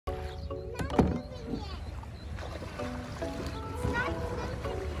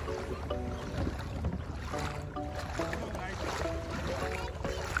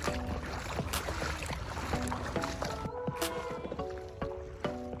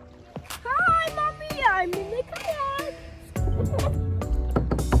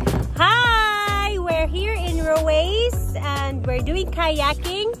Hi! We're here in Ruwais and we're doing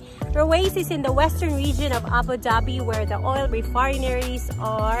kayaking. Ruwais is in the western region of Abu Dhabi where the oil refineries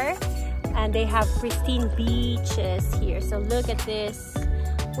are. And they have pristine beaches here. So look at this.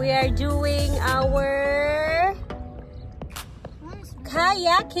 We are doing our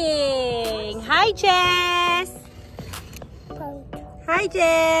kayaking. Hi, Jess. Hi,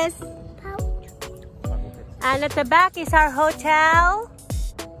 Jess. And at the back is our hotel.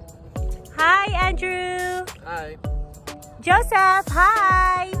 Hi, Andrew. Hi. Joseph,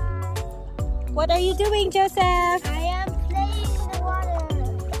 hi. What are you doing, Joseph? I am playing in the water.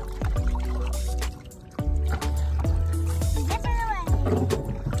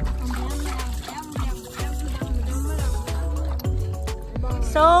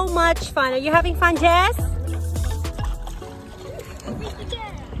 So much fun. Are you having fun, Jess?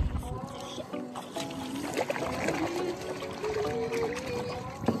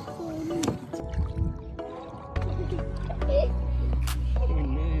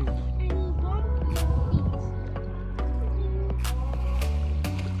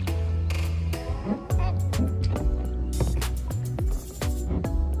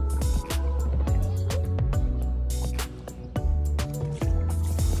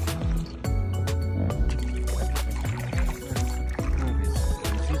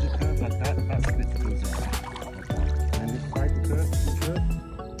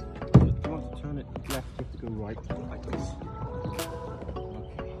 Right, like this.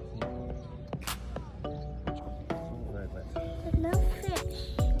 There's no fish.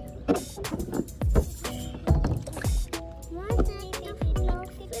 Why is there no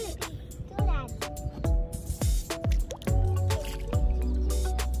fish? Do that.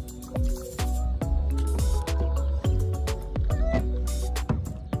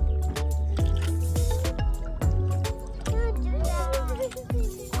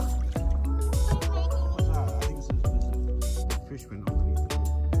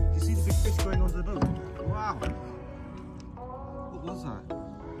 What was that?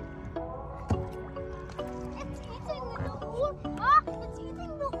 It's eating the oar. Ah, it's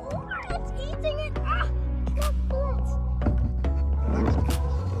eating the oar. It's eating it. Ah, stop it.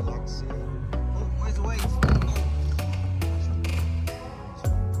 Relaxing. Oh, where's the wave?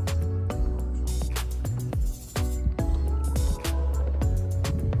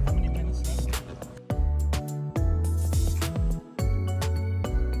 How many minutes left?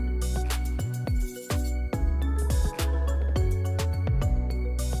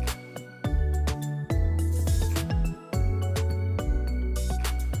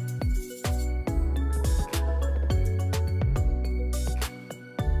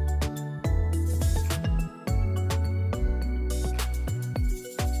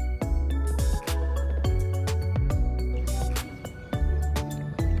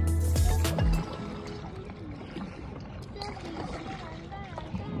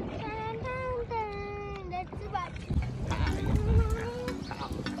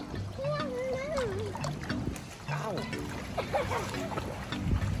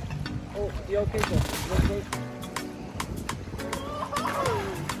 Oh, you okay, sir? You okay?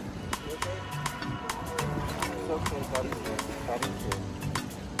 You okay? It's okay, Daddy's here. Daddy's here.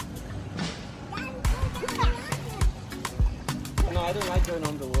 No, I don't like going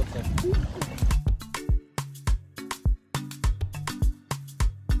underwater.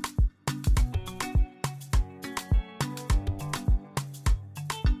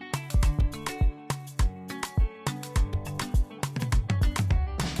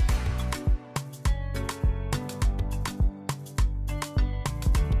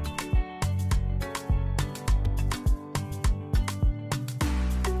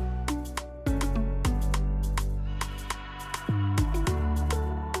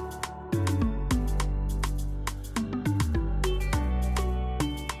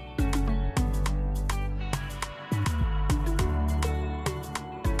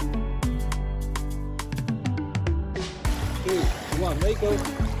 Come on, there you go.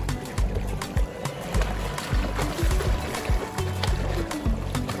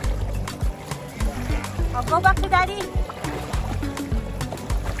 I'll go back to Daddy.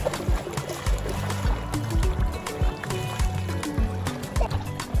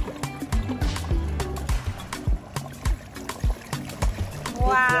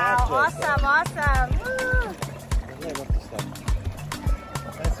 Wow, awesome, awesome. Woo.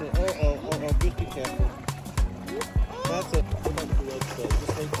 That's it. Oh, just be careful. That's it. Go back to the other side.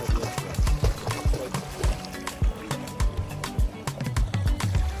 Just like that.